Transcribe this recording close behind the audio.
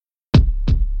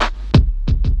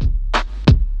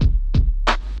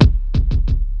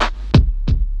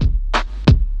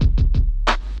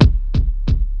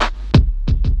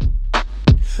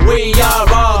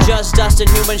in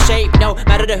human shape. No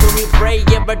matter to whom you pray,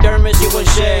 epidermis you will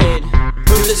shade.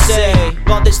 Who's to say?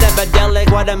 All this epidemic,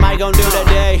 what am I gonna do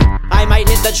today? I might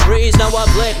hit the trees, no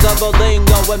applicable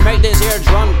lingo, and make this here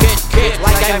drum kit kick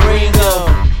like I'm Ringo.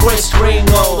 Chris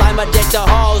Ringo, I'm addicted to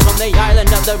halls on the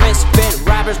island of the misfit.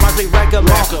 Rappers must be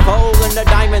wreckable. Hole in the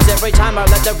diamonds every time I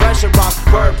let the pressure off.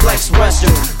 Wordplex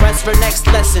Western, press for next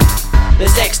lesson.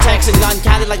 This ex-Texan gun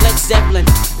counted like Led Zeppelin.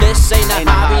 This ain't a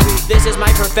hobby, this is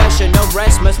my profession. No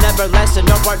rest must never lessen.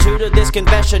 No part two to this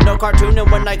confession. No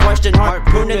cartooning when I question.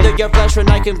 Harpooning through your flesh when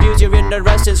I confuse your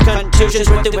innocence. Contusions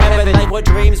with through heaven like what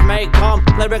dreams may come.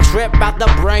 Lyrics rip out the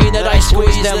brain that I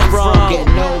squeeze them from.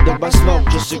 Getting older by smoke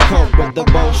just to cope with the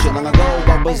bullshit. Long ago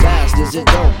I was asked, is it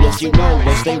dope? Yes, you know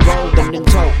us. Stay rolling and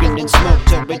toking and smoke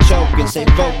till we choking. Stay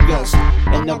focused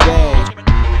in the bag.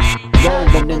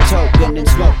 Rolling and token and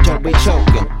smoke till we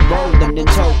choking. Rolling and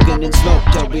token and smoke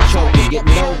till we choking.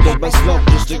 Getting older by smoke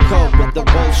just to cope with the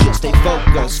bullshit. Stay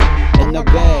focused in the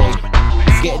bag.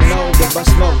 Getting older by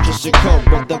smoke just to cope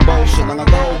with the bullshit. Long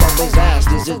ago I was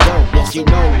asked, is it dope? Yes, you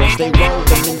know us. Stay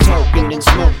rolling and token and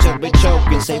smoke till we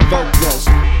choking. Stay focused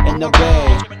in the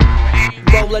bag.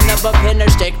 Rolling up a pinner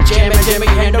stick, jamming Jimi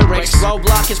Hendrix.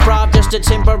 Roadblock is prob, just a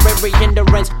temporary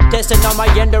hindrance. Testing on my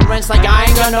endurance like I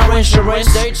ain't got no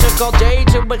insurance. They took all day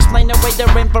to explain away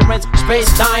their inference.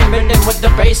 Space-time bending with the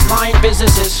baseline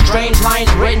businesses. Strange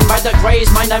lines written by the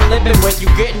crazed mind I'm living with.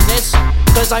 You getting this?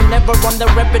 Cause I'm never on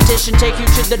the repetition. Take you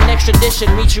to the next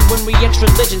tradition. Meet you when we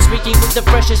extradition. Speaking with the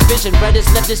freshest vision. Reddest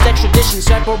leftist extradition.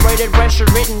 Separated, pressure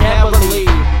written heavily.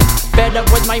 Fed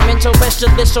up with my mental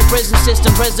pestilential prison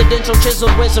system. Presidential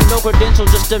chiseled wisdom, no credential,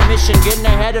 just a mission getting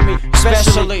ahead of me.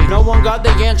 Especially, no one got the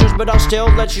answers, but I'll still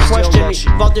let you question me.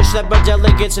 Voltage separate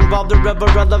delegates involved,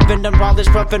 irrelevant and problems,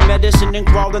 profit medicine and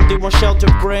crawling through a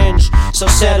shelter fringe. So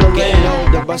settle in. Getting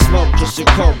older by smoke just to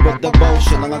cope with the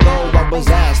bullshit. Long ago I was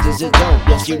asked, is it dope?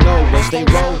 Yes, you know us. Stay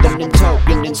rolling and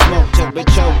toking and smoke till we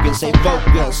choking. Stay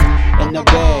focused in the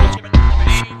bag.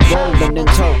 Rolling and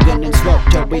token and smoke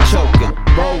till we choking.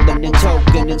 Rolling and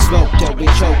token and smoke till we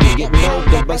choking. Getting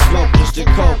older by smoke just to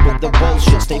cope with the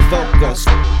bullshit. Stay focused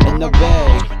in the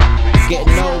bag.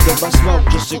 Getting older by smoke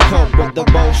just to cope with the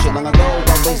bullshit. Long ago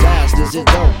I was asked, is it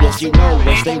dope? Yes, you know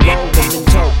us. Stay rolling and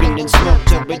token and smoke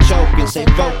till we choking. Stay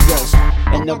focused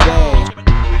in the bag.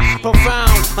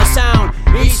 Profound, my sound,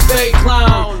 East Bay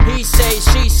clown. He say,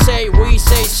 she say, we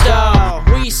say style.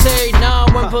 We say now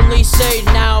when police say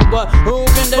now. But who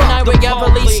can deny we got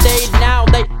police stayed now?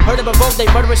 They heard it before, they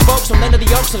murderous folks from land of the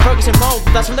oaks and Ferguson mold.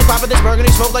 That's from the crop of this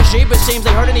burgundy smoke like sheep. It seems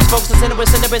they heard of these folks. The sin of it,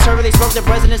 serve they spoke. The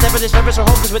president's evidence, purpose or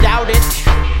hope, cause without it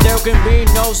there can be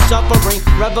no suffering.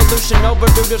 Revolution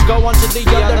overdue, just go on to the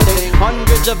other thing.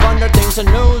 Hundreds of other things, the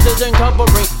news isn't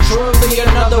covering. Truly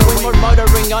another wing, we're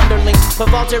muttering underlings. But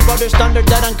vaulted brothers thunder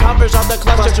that uncovers all the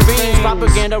cluster beams.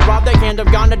 Propaganda robbed the hand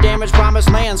of gone to damage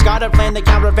promised lands. Gotta plan the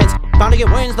counterfeits. Bound to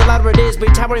get wins, the louder it is. Be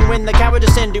towering when the coward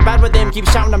descend. Do bad with them, keep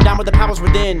shouting them down with the powers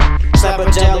within.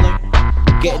 Slappadelic.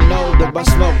 Getting older by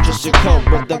smoke just to cope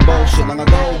with the bullshit. Long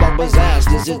ago I was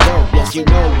asked, is it dope? Yes, you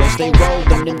know us. Stay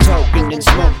rolling and toking and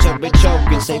smoke till we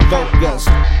choking. Stay focused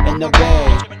in the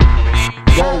bag.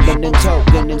 Rolling and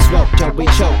token and smoke till we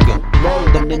choking.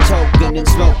 Rolling and token and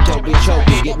smoke till we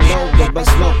choking. Getting older by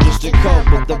smoke just to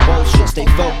cope with the bullshit. Stay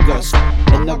focused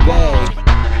in the bag.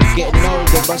 Getting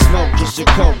older by smoke just to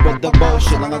cope with the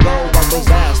bullshit. Long ago I was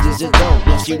asked, is it dope?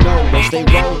 Yes, you know us. Stay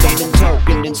rolling and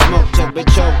token and smoke till we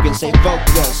choking. Stay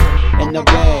focused in the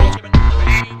bag.